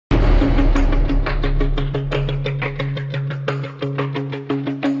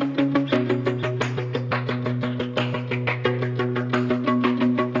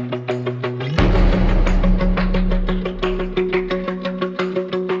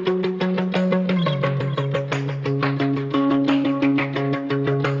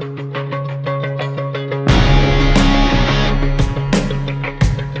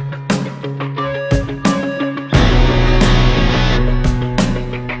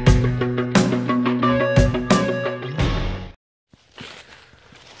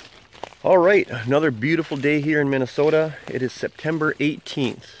All right, another beautiful day here in Minnesota. It is September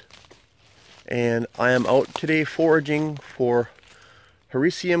 18th, and I am out today foraging for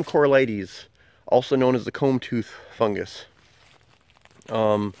Hericium Coralloides, also known as the comb tooth fungus.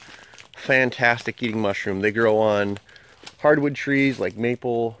 Fantastic eating mushroom. They grow on hardwood trees like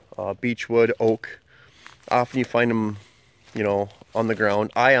maple, beechwood, oak. Often you find them, on the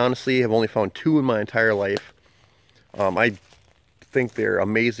ground. I honestly have only found 2 in my entire life. I think they're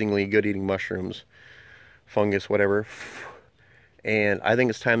amazingly good eating mushrooms, fungus, whatever. And I think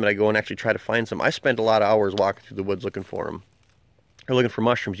it's time that I go and actually try to find some. I spent a lot of hours walking through the woods looking for them, or looking for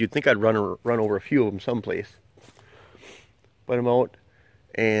mushrooms. You'd think I'd run over a few of them someplace, but I'm out,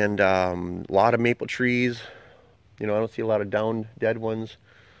 and a lot of maple trees. I don't see a lot of downed dead ones.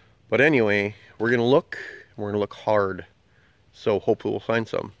 But anyway, we're gonna look. We're gonna look hard. So hopefully we'll find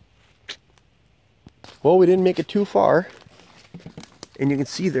some. Well, we didn't make it too far. And you can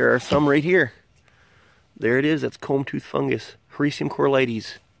see there are some right here. There it is. That's comb tooth fungus, Hericium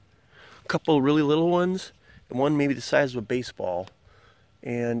Coralloides. A couple really little ones, and one maybe the size of a baseball.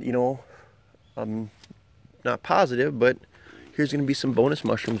 And I'm not positive, but here's going to be some bonus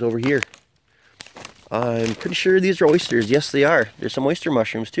mushrooms over here. I'm pretty sure these are oysters. Yes, they are. There's some oyster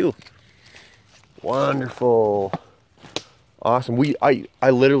mushrooms too. Wonderful. Awesome. I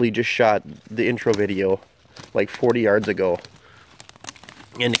literally just shot the intro video like 40 yards ago.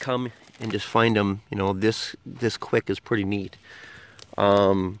 And to come and just find them, this quick is pretty neat.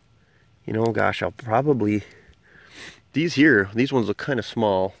 Gosh, I'll probably, these ones look kind of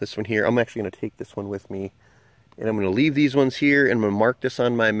small. This one here, I'm actually going to take this one with me, and I'm going to leave these ones here, and I'm going to mark this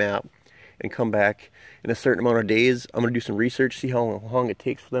on my map and come back in a certain amount of days. I'm going to do some research, see how long it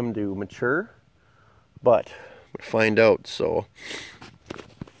takes for them to mature, but I'm going to find out. So,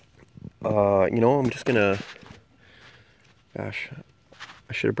 I'm just going to, gosh,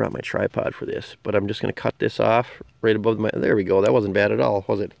 I should have brought my tripod for this, but I'm just going to cut this off right above my, there we go. That wasn't bad at all,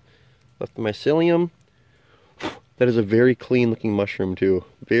 was it? Left the mycelium. That is a very clean looking mushroom too.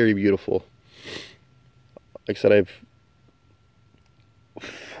 Very beautiful. Like I said, I've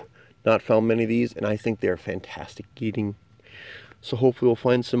not found many of these, and I think they're fantastic eating. So hopefully we'll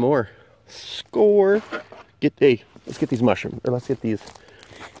find some more. Score! Let's get these mushrooms, or let's get these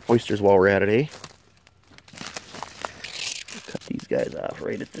oysters while we're at it, eh? Cut these guys off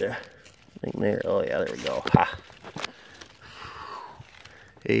right at the thing there. Oh yeah, there we go. Ha!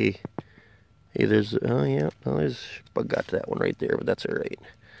 Hey, there's, oh yeah, well, there's, bug got to that one right there, but that's alright.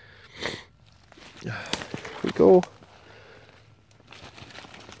 Here we go.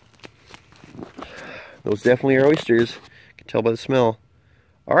 Those definitely are oysters. You can tell by the smell.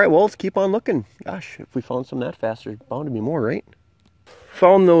 Alright, well, let's keep on looking. Gosh, if we found some that fast, there's bound to be more, right?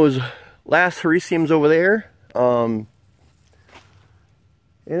 Found those last Hericiums over there.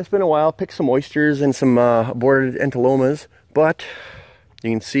 And it's been a while. Picked some oysters and some aborted entelomas, but you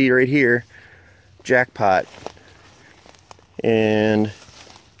can see right here, jackpot. And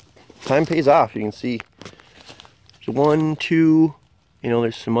time pays off. You can see there's 1, 2,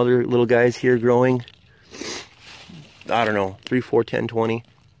 there's some other little guys here growing. I don't know, 3, 4, 10, 20.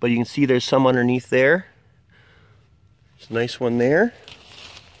 But you can see there's some underneath there. There's a nice one there.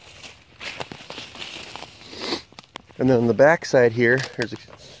 And then on the back side here, there's a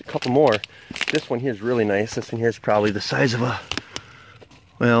couple more. This one here is really nice. This one here is probably the size of a,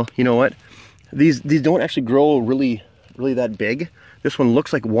 well, you know what? These don't actually grow really that big. This one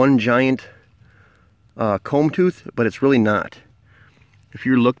looks like one giant comb tooth, but it's really not. If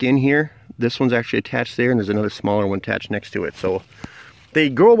you look in here, this one's actually attached there, and there's another smaller one attached next to it. So they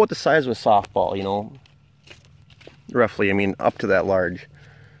grow about the size of a softball, roughly. I mean, up to that large.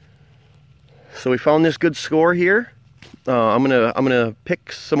 So we found this good score here. I'm gonna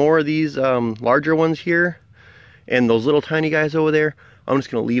pick some more of these larger ones here, and those little tiny guys over there, I'm just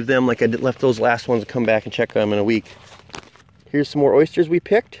gonna leave them like I left those last ones and come back and check them in a week. Here's some more oysters we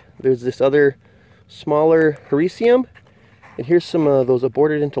picked. There's this other smaller Hericium, and here's some of those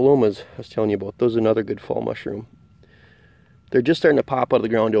aborted entelomas I was telling you about. Those are another good fall mushroom. They're just starting to pop out of the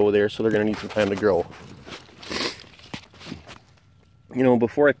ground over there, so they're gonna need some time to grow.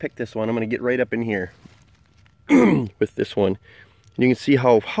 Before I pick this one, I'm gonna get right up in here with this one. And you can see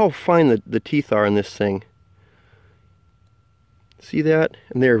how fine the teeth are in this thing. See that?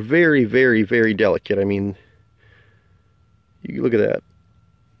 And they're very, very, very delicate. I mean, you look at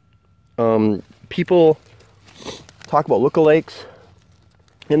that. People talk about lookalikes,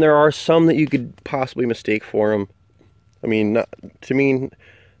 and there are some that you could possibly mistake for them. I mean, to me,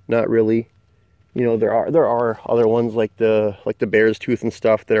 not really. There are other ones like the bear's tooth and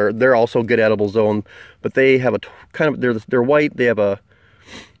stuff that they're also good edibles though, but they have a kind of, they're white. They have a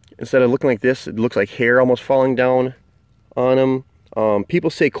instead of looking like this, it looks like hair almost falling down on them. People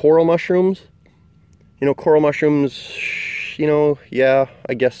say coral mushrooms. You know, coral mushrooms, you know, yeah,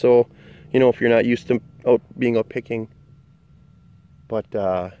 I guess so. You know, if you're not used to being out picking. But,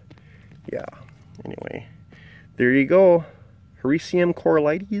 yeah, anyway. There you go. Hericium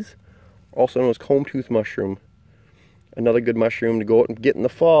Coralloides, also known as comb tooth mushroom. Another good mushroom to go out and get in the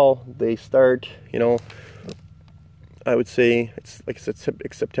fall. They start, you know, I would say, it's like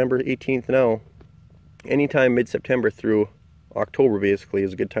it's September 18th now. Anytime mid-September through October, basically,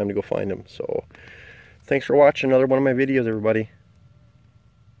 is a good time to go find them. So, thanks for watching another one of my videos, everybody.